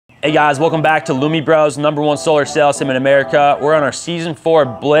Hey guys, welcome back to Lumi Bros, #1 solar sales team in America. We're on our season 4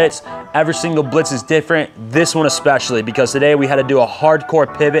 Blitz. Every single Blitz is different, this one especially, because today we had to do a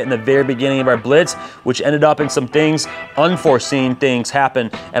hardcore pivot in the very beginning of our Blitz, which ended up in some things, unforeseen things happen.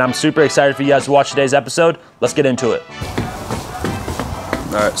 And I'm super excited for you guys to watch today's episode. Let's get into it.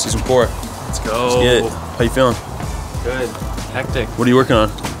 All right, season 4. Let's go. Let's get it. How you feeling? Good. Hectic. What are you working on?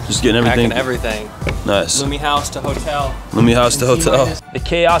 Just getting everything? Packing everything. Nice. Lumi house to hotel. Lumi house to hotel. The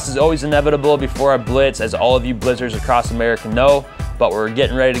chaos is always inevitable before our Blitz, as all of you Blitzers across America know, but we're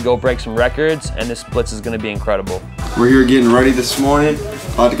getting ready to go break some records, and this Blitz is gonna be incredible. We're here getting ready this morning,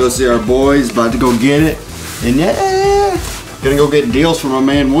 about to go see our boys, about to go get it, and yeah, gonna go get deals from my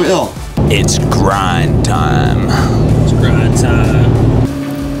man Will. It's grind time. It's grind time.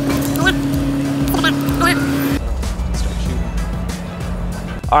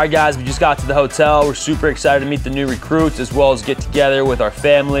 All right guys, we just got to the hotel. We're super excited to meet the new recruits as well as get together with our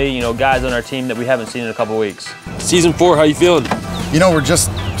family, you know, guys on our team that we haven't seen in a couple weeks. Season 4, how you feeling? You know, we're just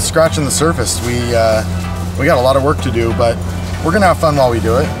scratching the surface. We got a lot of work to do, but we're gonna have fun while we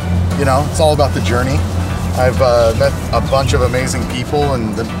do it. You know, it's all about the journey. I've met a bunch of amazing people,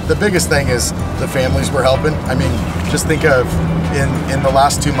 and the biggest thing is the families we're helping. I mean, just think of in the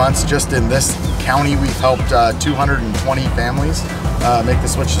last 2 months, just in this county, we've helped 220 families make the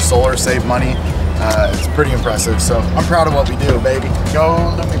switch to solar, save money. It's pretty impressive. So I'm proud of what we do, baby.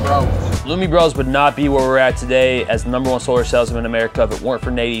 Go Lumi Bro. Lumi Bros would not be where we're at today as the #1 solar salesman in America if it weren't for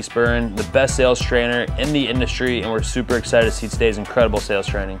Nate Eastburn, the best sales trainer in the industry, and we're super excited to see today's incredible sales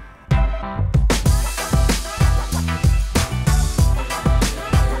training.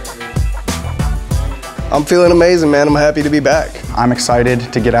 I'm feeling amazing, man. I'm happy to be back. I'm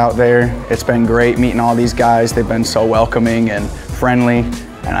excited to get out there. It's been great meeting all these guys. They've been so welcoming and friendly,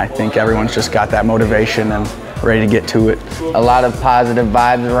 and I think everyone's just got that motivation and ready to get to it. A lot of positive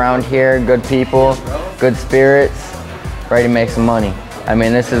vibes around here, good people, good spirits, ready to make some money. I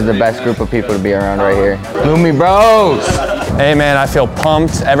mean, this is the best group of people to be around right here. Lumi Bros! Hey man, I feel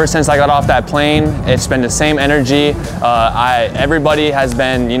pumped. Ever since I got off that plane, it's been the same energy. Everybody has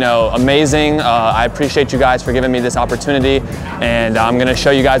been, you know, amazing. I appreciate you guys for giving me this opportunity, and I'm gonna show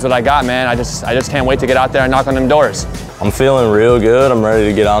you guys what I got, man. I just can't wait to get out there and knock on them doors. I'm feeling real good. I'm ready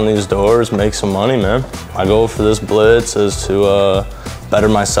to get on these doors, make some money, man. My goal for this Blitz is to better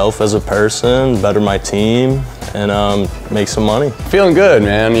myself as a person, better my team, and make some money. Feeling good,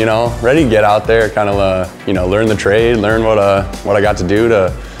 man, you know, ready to get out there, kind of, you know, learn the trade, learn what I got to do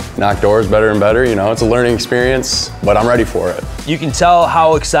to knock doors better and better. You know, it's a learning experience, but I'm ready for it. You can tell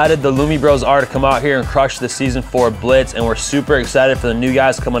how excited the Lumi Bros are to come out here and crush the season 4 Blitz, and we're super excited for the new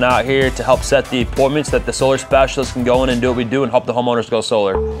guys coming out here to help set the appointments that the solar specialists can go in and do what we do and help the homeowners go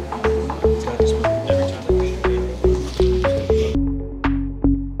solar.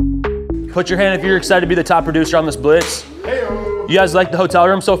 Put your hand if you're excited to be the top producer on this Blitz. You guys like the hotel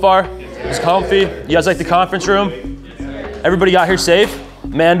room so far? It's comfy. You guys like the conference room? Everybody got here safe?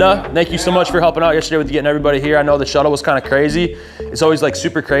 Amanda, thank you so much for helping out yesterday with getting everybody here. I know the shuttle was kind of crazy. It's always like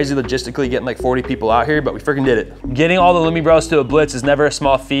super crazy logistically getting like 40 people out here, but we freaking did it. Getting all the Lumi Bros to a Blitz is never a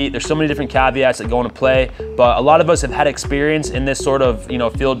small feat. There's so many different caveats that go into play, but a lot of us have had experience in this sort of, you know,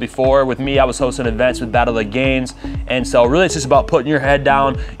 field before. With me, I was hosting events with Battle of Gains, and so really it's just about putting your head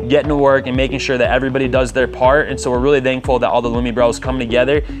down, getting to work, and making sure that everybody does their part. And so we're really thankful that all the Lumi Bros come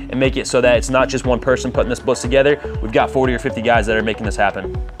together and make it so that it's not just one person putting this Blitz together. We've got 40 or 50 guys that are making this happen.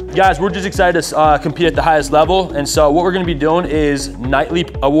 Guys, we're just excited to compete at the highest level, and so what we're gonna be doing is nightly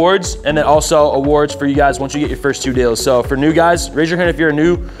awards, and then also awards for you guys once you get your first 2 deals. So for new guys, raise your hand if you're a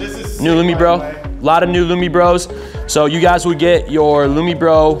new Lumi Bro. A lot of new Lumi Bros. So you guys will get your Lumi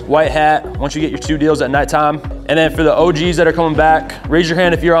Bro white hat once you get your 2 deals at nighttime. And then for the OGs that are coming back, raise your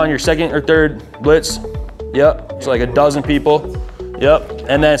hand if you're on your 2nd or 3rd Blitz. Yep, it's like a dozen people. Yep,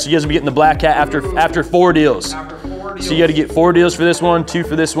 and then so you guys will be getting the black hat after 4 deals. So you gotta get 4 deals for this one, 2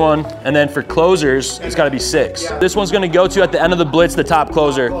 for this one, and then for closers, it's gotta be 6. This one's gonna go to, at the end of the Blitz, the top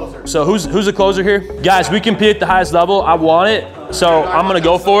closer. So who's a closer here? Guys, we compete at the highest level. I want it, so I'm gonna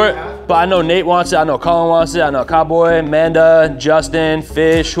go for it. But I know Nate wants it, I know Colin wants it, I know Cowboy, Amanda, Justin,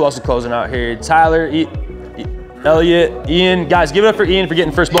 Fish, who else is closing out here? Tyler, Elliot, Ian. Guys, give it up for Ian for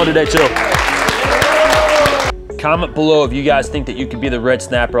getting first blow today too. Comment below if you guys think that you could be the red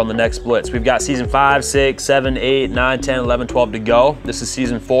snapper on the next Blitz. We've got season 5, 6, 7, 8, 9, 10, 11, 12 to go. This is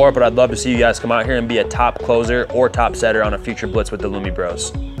season 4, but I'd love to see you guys come out here and be a top closer or top setter on a future Blitz with the Lumi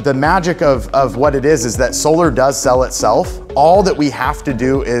Bros. The magic of what it is that solar does sell itself. All that we have to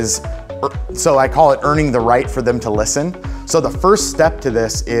do is, so I call it earning the right for them to listen. So the first step to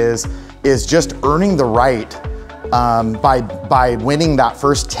this is just earning the right by winning that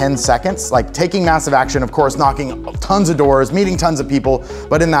first 10 seconds, like taking massive action, of course, knocking tons of doors, meeting tons of people.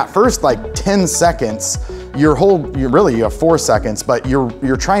 But in that first like 10 seconds, you have 4 seconds, but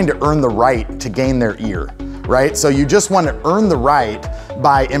you're trying to earn the right to gain their ear, right? So you just want to earn the right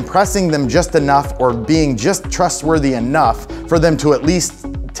by impressing them just enough or being just trustworthy enough for them to at least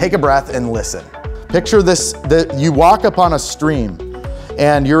take a breath and listen. Picture this, that you walk upon a stream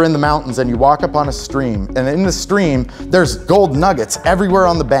and you're in the mountains and you walk upon a stream, and in the stream, there's gold nuggets everywhere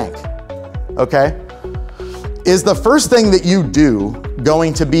on the bank, okay? Is the first thing that you do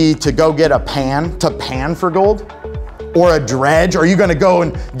going to be to go get a pan, to pan for gold? Or a dredge? Are you gonna go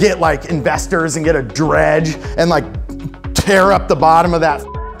and get like investors and get a dredge and like tear up the bottom of that?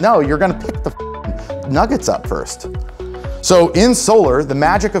 No, you're gonna pick the nuggets up first. So in solar, the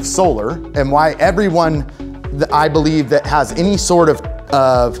magic of solar, and why everyone, I believe, that has any sort of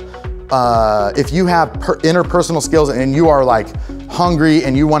if you have interpersonal skills and you are like hungry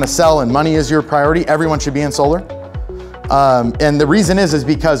and you want to sell and money is your priority, everyone should be in solar. And the reason is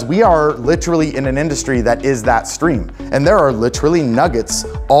because we are literally in an industry that is that stream. And there are literally nuggets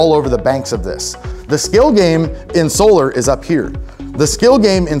all over the banks of this. The skill game in solar is up here. The skill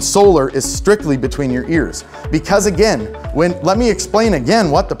game in solar is strictly between your ears. Because again, let me explain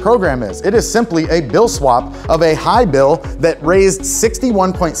again what the program is. It is simply a bill swap of a high bill that raised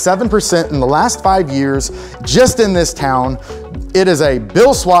 61.7% in the last 5 years just in this town. It is a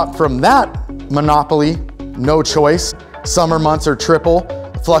bill swap from that monopoly, no choice. Summer months are triple,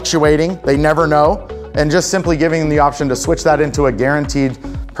 fluctuating, they never know, and just simply giving them the option to switch that into a guaranteed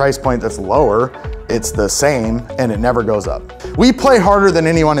price point that's lower. It's the same and it never goes up. We play harder than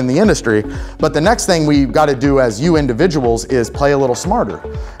anyone in the industry, but the next thing we've got to do as you individuals is play a little smarter.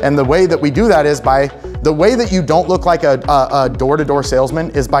 And the way that we do that is by the way that you don't look like a door-to-door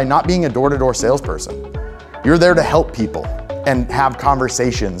salesman is by not being a door-to-door salesperson. You're there to help people and have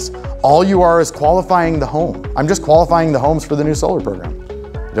conversations. All you are is qualifying the home. I'm just qualifying the homes for the new solar program.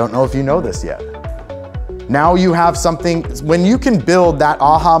 Don't know if you know this yet. Now you have something, when you can build that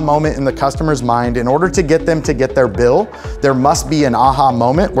aha moment in the customer's mind, in order to get them to get their bill, there must be an aha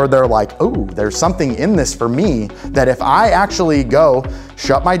moment where they're like, oh, there's something in this for me that if I actually go,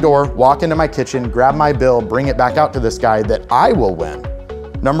 shut my door, walk into my kitchen, grab my bill, bring it back out to this guy, that I will win.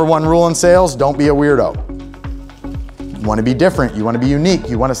 Number one rule in sales, don't be a weirdo. You want to be different, you want to be unique,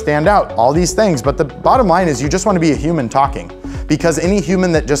 you want to stand out, all these things. But the bottom line is you just want to be a human talking, because any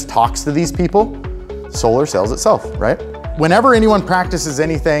human that just talks to these people, solar sells itself, right? Whenever anyone practices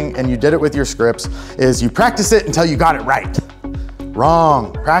anything, and you did it with your scripts, is you practice it until you got it right.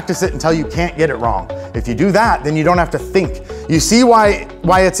 Wrong. Practice it until you can't get it wrong. If you do that, then you don't have to think. You see why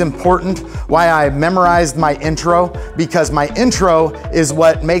it's important, why I memorized my intro? Because my intro is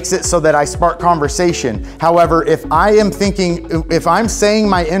what makes it so that I spark conversation. However, if I am thinking, if I'm saying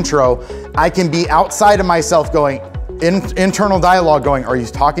my intro, I can be outside of myself going, internal dialogue going, are you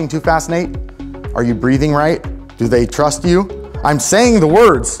talking too fast, Nate? Are you breathing right? Do they trust you? I'm saying the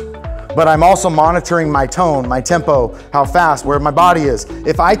words, but I'm also monitoring my tone, my tempo, how fast, where my body is.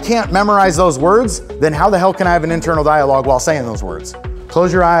 If I can't memorize those words, then how the hell can I have an internal dialogue while saying those words?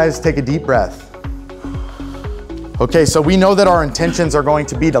 Close your eyes, take a deep breath. Okay, so we know that our intentions are going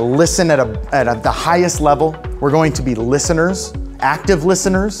to be to listen at the highest level. We're going to be listeners, active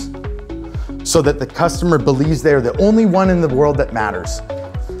listeners, so that the customer believes they're the only one in the world that matters.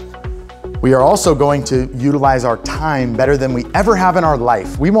 We are also going to utilize our time better than we ever have in our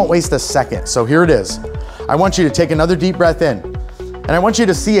life. We won't waste a second. So here it is. I want you to take another deep breath in, and I want you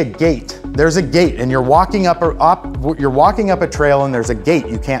to see a gate. There's a gate, and you're walking up a trail, and there's a gate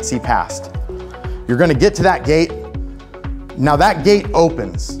you can't see past. You're gonna get to that gate. Now that gate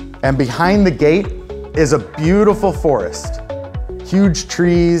opens, and behind the gate is a beautiful forest. Huge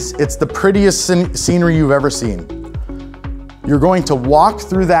trees. It's the prettiest scenery you've ever seen. You're going to walk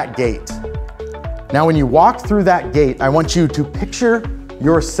through that gate. Now, when you walk through that gate, I want you to picture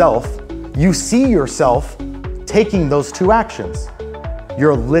yourself, you see yourself taking those two actions.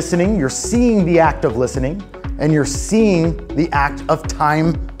 You're listening, you're seeing the act of listening, and you're seeing the act of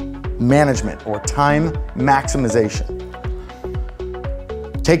time management or time maximization.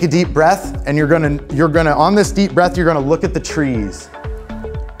 Take a deep breath, and you're gonna, on this deep breath, you're gonna look at the trees.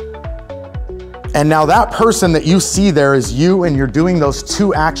 And now that person that you see there is you, and you're doing those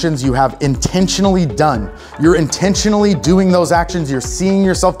two actions you have intentionally done. You're intentionally doing those actions. You're seeing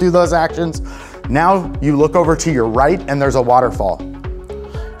yourself do those actions. Now you look over to your right and there's a waterfall.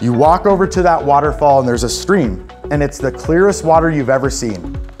 You walk over to that waterfall and there's a stream, and it's the clearest water you've ever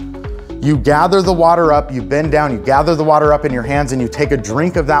seen. You gather the water up, you bend down, you gather the water up in your hands, and you take a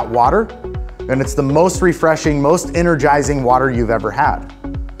drink of that water. and it's the most refreshing, most energizing water you've ever had.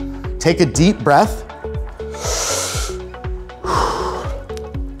 Take a deep breath.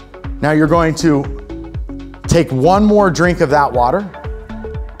 Now you're going to take one more drink of that water.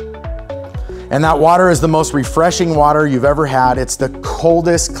 And that water is the most refreshing water you've ever had. It's the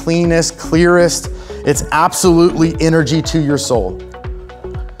coldest, cleanest, clearest. It's absolutely energy to your soul.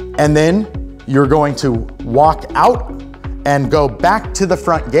 And then you're going to walk out and go back to the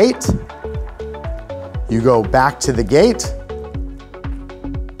front gate. You go back to the gate.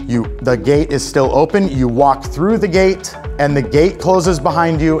 The gate is still open. You walk through the gate and the gate closes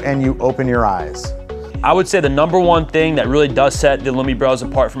behind you and you open your eyes. I would say the number one thing that really does set the Lumi Bros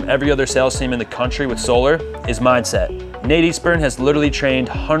apart from every other sales team in the country with solar is mindset. Nate Eastburn has literally trained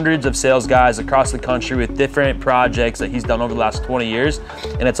hundreds of sales guys across the country with different projects that he's done over the last 20 years,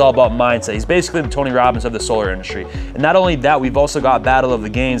 and it's all about mindset. He's basically the Tony Robbins of the solar industry. And not only that, we've also got Battle of the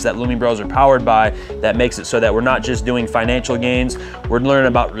Gains that Lumi Bros are powered by that makes it so that we're not just doing financial gains, we're learning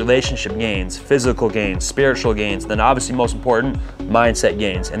about relationship gains, physical gains, spiritual gains, then obviously most important, mindset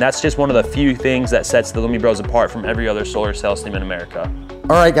gains. And that's just one of the few things that sets the Lumi Bros apart from every other solar sales team in America.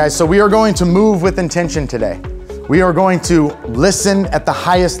 All right, guys, so we are going to move with intention today. We are going to listen at the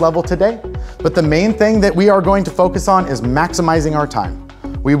highest level today, but the main thing that we are going to focus on is maximizing our time.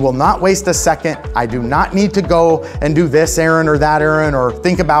 We will not waste a second. I do not need to go and do this errand or that errand or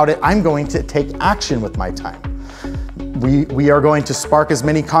think about it. I'm going to take action with my time. We are going to spark as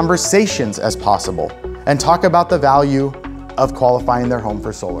many conversations as possible and talk about the value of qualifying their home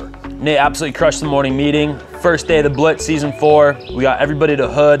for solar. Nate absolutely crushed the morning meeting. First day of the Blitz season 4. We got everybody to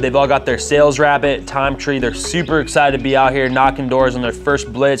hood. They've all got their sales rabbit, time tree. They're super excited to be out here knocking doors on their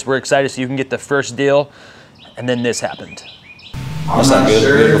first Blitz. We're excited so you can get the first deal. And then this happened. That's not good.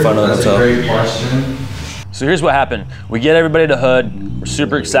 We're gonna find another hotel. That's a great question. So here's what happened. We get everybody to hood. We're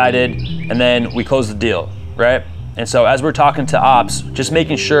super excited. And then we close the deal, right? And so as we're talking to ops, just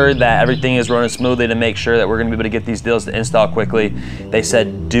making sure that everything is running smoothly to make sure that we're gonna be able to get these deals to install quickly, they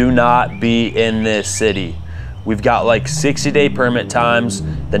said, do not be in this city. We've got like 60-day permit times.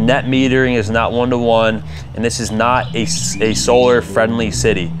 The net metering is not 1-to-1, and this is not a solar friendly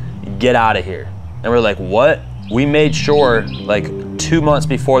city. Get out of here. And we're like, what? We made sure like 2 months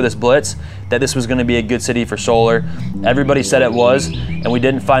before this Blitz that this was gonna be a good city for solar. Everybody said it was, and we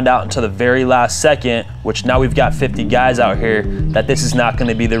didn't find out until the very last second, which now we've got 50 guys out here, that this is not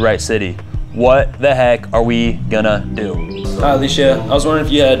gonna be the right city. What the heck are we gonna do? Hi, Alicia. I was wondering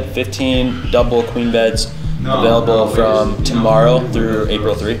if you had 15 double queen beds available from tomorrow through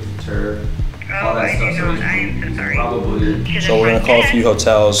April 3. Sure. Oh, I do not. I am so sorry. Probably. So we're gonna call a few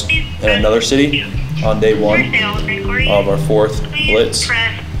hotels in another city on day 1 of our 4th Blitz,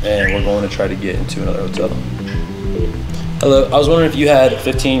 and we're going to try to get into another hotel. Hello, I was wondering if you had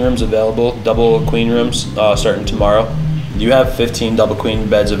 15 rooms available, double queen rooms, starting tomorrow. Do you have 15 double queen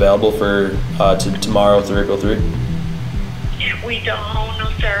beds available for tomorrow through April 3? We don't, no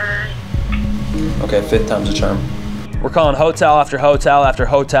sir. Okay, 5th time's a charm. We're calling hotel after hotel after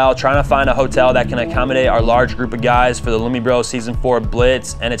hotel, trying to find a hotel that can accommodate our large group of guys for the Lumi Bros Season 4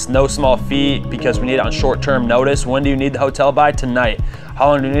 Blitz, and it's no small feat because we need it on short-term notice. When do you need the hotel by? Tonight. How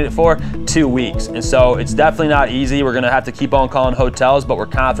long do you need it for? 2 weeks. And so it's definitely not easy. We're gonna have to keep on calling hotels, but we're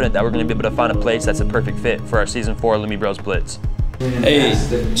confident that we're gonna be able to find a place that's a perfect fit for our Season 4 Lumi Bros Blitz. Hey,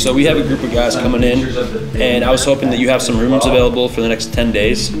 so we have a group of guys coming in, and I was hoping that you have some rooms available for the next 10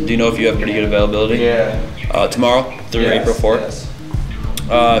 days. Do you know if you have pretty good availability? Yeah. Tomorrow through April 4th?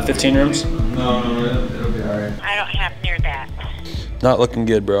 Yes. 15 rooms? No, it'll be all right. I don't have near that. Not looking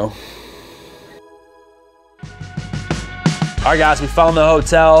good, bro. All right, guys, we found the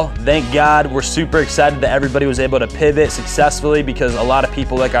hotel. Thank God. We're super excited that everybody was able to pivot successfully because a lot of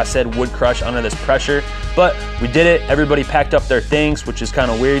people, like I said, would crush under this pressure. But we did it. Everybody packed up their things, which is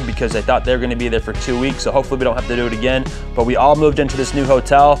kind of weird because they thought they were going to be there for 2 weeks. So hopefully we don't have to do it again. But we all moved into this new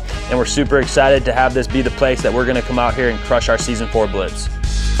hotel, and we're super excited to have this be the place that we're going to come out here and crush our Season 4 Blitz.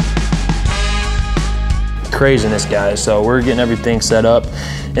 Craziness, guys. So we're getting everything set up.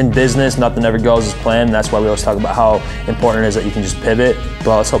 In business, nothing ever goes as planned, and that's why we always talk about how important it is that you can just pivot.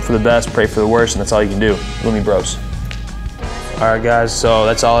 But let's hope for the best, pray for the worst, and that's all you can do. Lumi Bros. All right, guys, so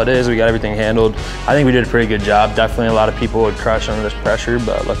that's all it is. We got everything handled. I think we did a pretty good job. Definitely a lot of people would crush under this pressure,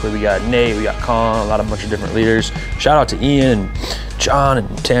 but luckily we got Nate, we got Colin, a bunch of different leaders. Shout out to Ian, and John,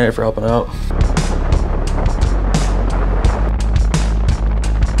 and Tanner for helping out.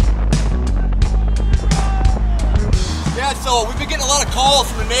 So we've been getting a lot of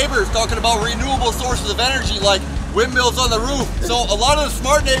calls from the neighbors talking about renewable sources of energy like windmills on the roof. So a lot of the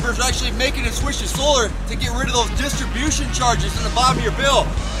smart neighbors are actually making a switch to solar to get rid of those distribution charges in the bottom of your bill.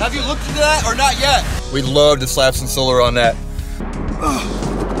 Have you looked into that or not yet? We'd love to slap some solar on that.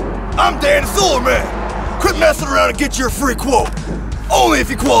 I'm Dan the Solar Man. Quit messing around and get your free quote. Only if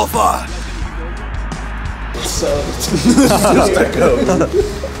you qualify.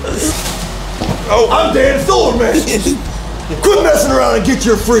 Oh, I'm Dan the Solar Man. Quit messing around and get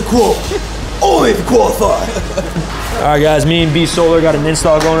your free quote. Only if you qualify. All right, guys, me and B Solar got an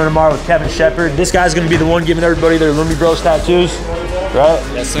install going on tomorrow with Kevin Shepard. This guy's gonna be the one giving everybody their Lumi Bros tattoos, right?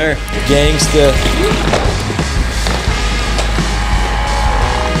 Yes, sir. Gangsta.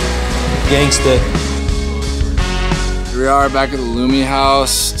 Gangsta. Here we are back at the Lumi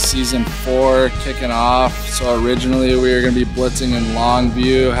House, season 4 kicking off. So originally we were gonna be blitzing in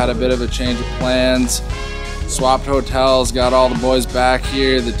Longview, had a bit of a change of plans. Swapped hotels, got all the boys back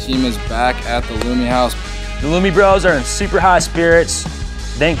here. The team is back at the Lumi House. The Lumi Bros are in super high spirits.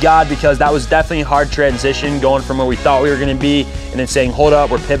 Thank God, because that was definitely a hard transition, going from where we thought we were gonna be and then saying, hold up,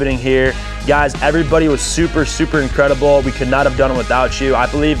 we're pivoting here. Guys, everybody was super, super incredible. We could not have done it without you. I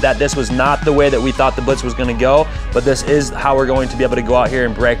believe that this was not the way that we thought the Blitz was gonna go, but this is how we're going to be able to go out here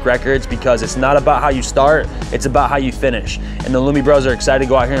and break records, because it's not about how you start, it's about how you finish. And the Lumi Bros are excited to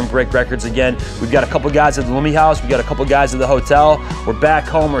go out here and break records again. We've got a couple guys at the Lumi House, we've got a couple guys at the hotel. We're back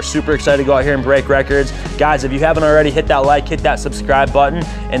home, we're super excited to go out here and break records. Guys, if you haven't already, hit that like, hit that subscribe button,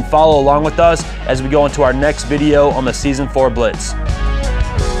 and follow along with us as we go into our next video on the Season 4 Blitz.